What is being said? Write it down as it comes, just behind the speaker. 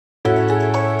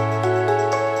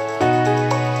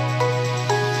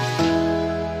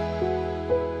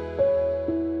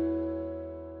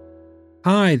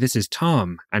Hi, this is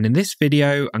Tom, and in this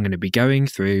video I'm going to be going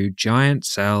through giant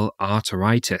cell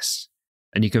arteritis.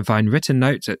 And you can find written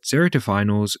notes at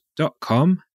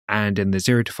zerotofinals.com and in the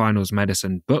Zero to Finals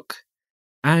Medicine book,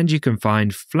 and you can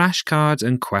find flashcards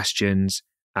and questions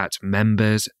at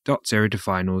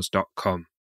members.zerotofinals.com.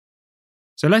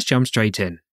 So let's jump straight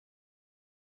in.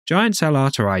 Giant cell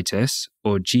arteritis,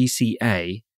 or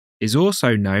GCA, is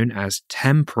also known as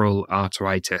temporal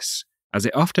arteritis, as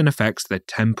it often affects the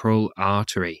temporal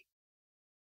artery.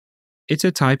 It's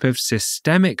a type of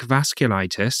systemic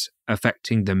vasculitis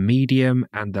affecting the medium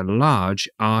and the large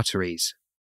arteries.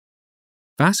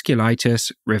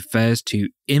 Vasculitis refers to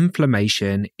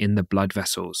inflammation in the blood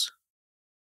vessels.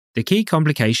 The key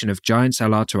complication of giant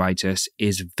cell arteritis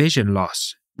is vision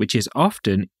loss, which is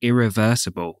often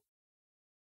irreversible.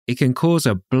 It can cause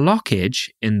a blockage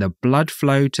in the blood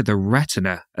flow to the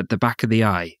retina at the back of the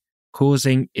eye,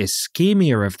 causing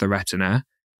ischemia of the retina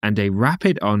and a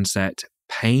rapid onset,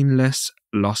 painless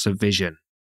loss of vision.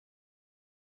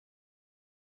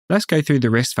 Let's go through the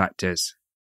risk factors.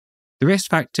 The risk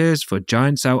factors for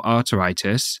giant cell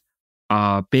arteritis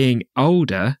are being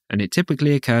older, and it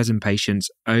typically occurs in patients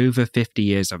over 50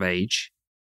 years of age,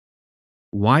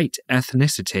 white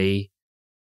ethnicity,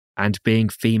 and being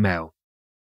female.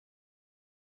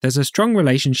 There's a strong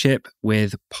relationship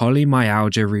with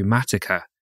polymyalgia rheumatica,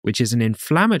 which is an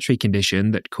inflammatory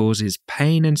condition that causes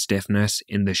pain and stiffness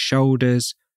in the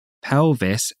shoulders,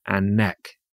 pelvis, and neck.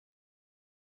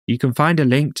 You can find a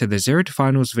link to the Zero to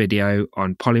Finals video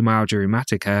on polymyalgia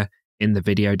rheumatica in the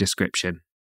video description.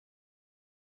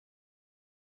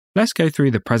 Let's go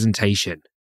through the presentation.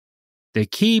 The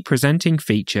key presenting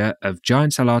feature of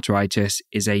giant cell arteritis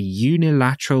is a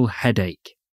unilateral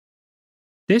headache.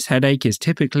 This headache is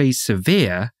typically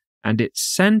severe, and it's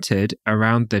centered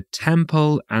around the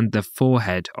temple and the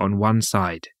forehead on one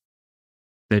side.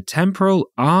 The temporal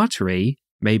artery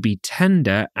may be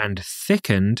tender and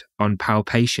thickened on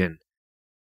palpation,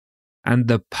 and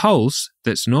the pulse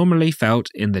that's normally felt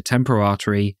in the temporal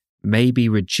artery may be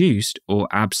reduced or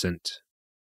absent.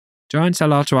 Giant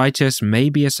cell arteritis may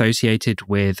be associated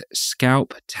with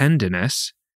scalp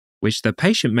tenderness, which the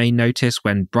patient may notice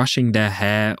when brushing their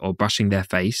hair or brushing their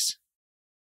face.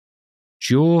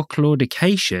 Jaw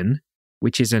claudication,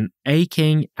 which is an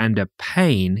aching and a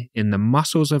pain in the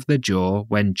muscles of the jaw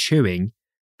when chewing,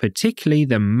 particularly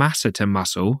the masseter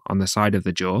muscle on the side of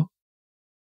the jaw.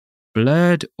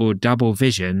 Blurred or double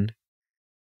vision,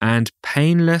 and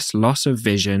painless loss of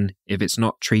vision if it's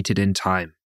not treated in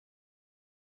time.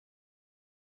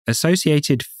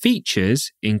 Associated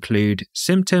features include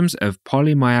symptoms of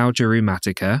polymyalgia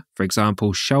rheumatica, for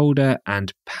example, shoulder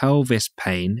and pelvis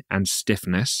pain and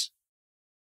stiffness.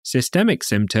 Systemic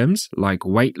symptoms like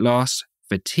weight loss,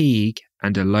 fatigue,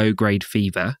 and a low-grade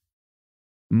fever.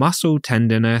 Muscle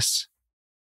tenderness,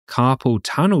 carpal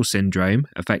tunnel syndrome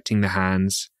affecting the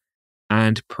hands,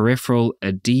 and peripheral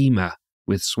edema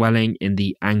with swelling in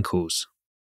the ankles.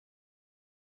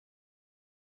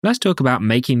 Let's talk about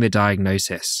making the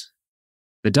diagnosis.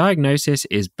 The diagnosis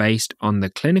is based on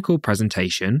the clinical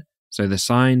presentation, so the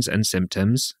signs and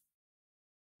symptoms,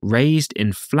 raised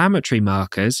inflammatory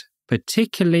markers,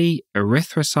 particularly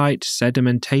erythrocyte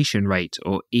sedimentation rate,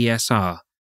 or ESR,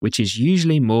 which is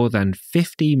usually more than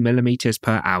 50 millimeters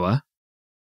per hour,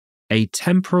 a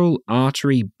temporal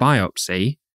artery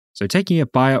biopsy, so taking a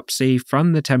biopsy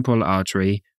from the temporal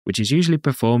artery, which is usually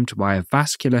performed by a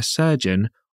vascular surgeon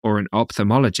or an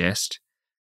ophthalmologist,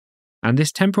 and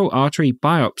this temporal artery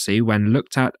biopsy, when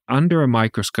looked at under a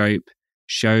microscope,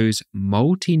 shows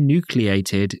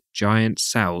multinucleated giant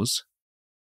cells,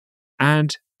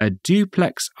 and a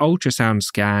duplex ultrasound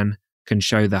scan can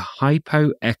show the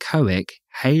hypoechoic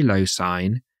halo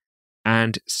sign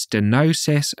and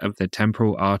stenosis of the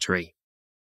temporal artery.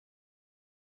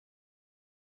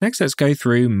 Next, let's go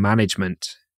through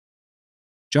management.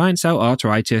 Giant cell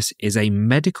arteritis is a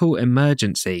medical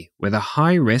emergency with a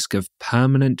high risk of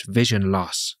permanent vision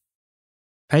loss.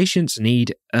 Patients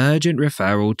need urgent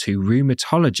referral to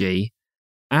rheumatology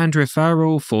and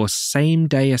referral for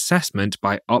same-day assessment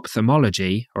by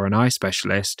ophthalmology or an eye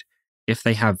specialist if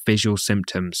they have visual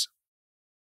symptoms.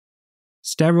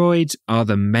 Steroids are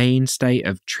the mainstay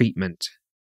of treatment.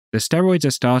 The steroids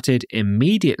are started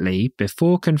immediately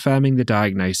before confirming the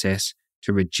diagnosis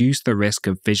to reduce the risk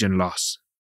of vision loss.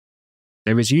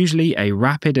 There is usually a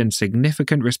rapid and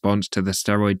significant response to the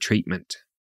steroid treatment.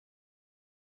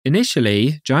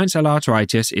 Initially, giant cell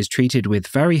arteritis is treated with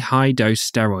very high-dose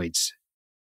steroids.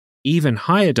 Even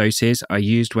higher doses are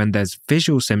used when there's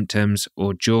visual symptoms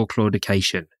or jaw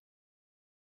claudication.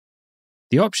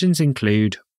 The options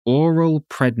include oral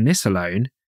prednisolone,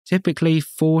 typically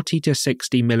 40 to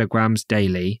 60 milligrams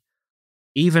daily,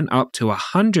 even up to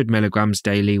 100 milligrams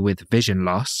daily with vision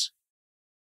loss,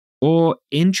 or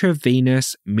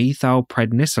intravenous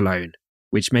methylprednisolone,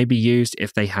 which may be used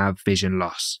if they have vision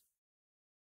loss.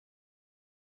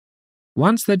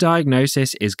 Once the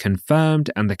diagnosis is confirmed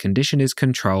and the condition is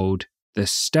controlled, the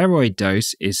steroid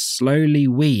dose is slowly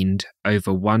weaned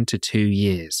over 1 to 2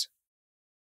 years.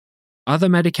 Other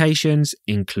medications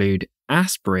include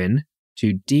aspirin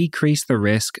to decrease the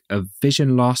risk of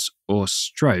vision loss or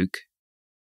stroke,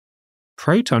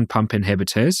 proton pump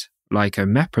inhibitors like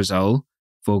omeprazole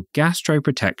for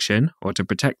gastroprotection or to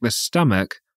protect the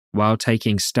stomach while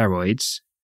taking steroids,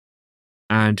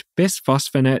 and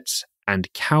bisphosphonates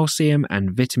and calcium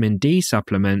and vitamin D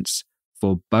supplements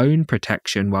for bone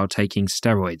protection while taking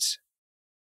steroids.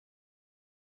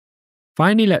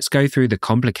 Finally, let's go through the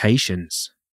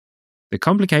complications. The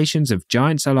complications of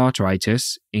giant cell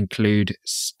arteritis include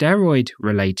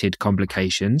steroid-related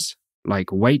complications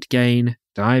like weight gain,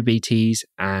 diabetes,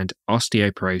 and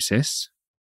osteoporosis,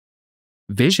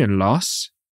 vision loss,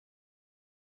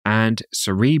 and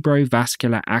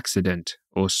cerebrovascular accident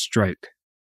or stroke.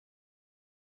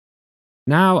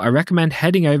 Now, I recommend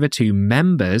heading over to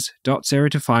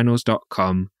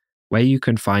members.zerotofinals.com, where you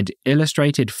can find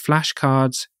illustrated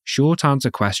flashcards, short answer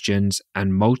questions,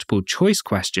 and multiple choice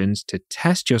questions to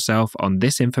test yourself on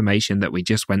this information that we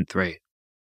just went through.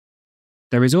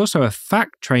 There is also a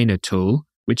fact trainer tool,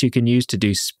 which you can use to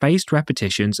do spaced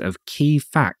repetitions of key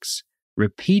facts,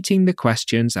 repeating the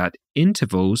questions at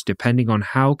intervals depending on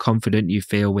how confident you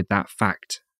feel with that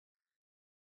fact.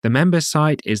 The members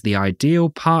site is the ideal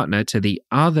partner to the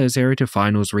other Zero to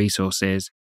Finals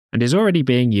resources and is already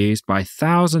being used by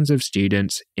thousands of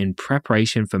students in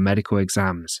preparation for medical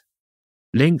exams.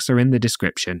 Links are in the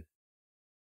description.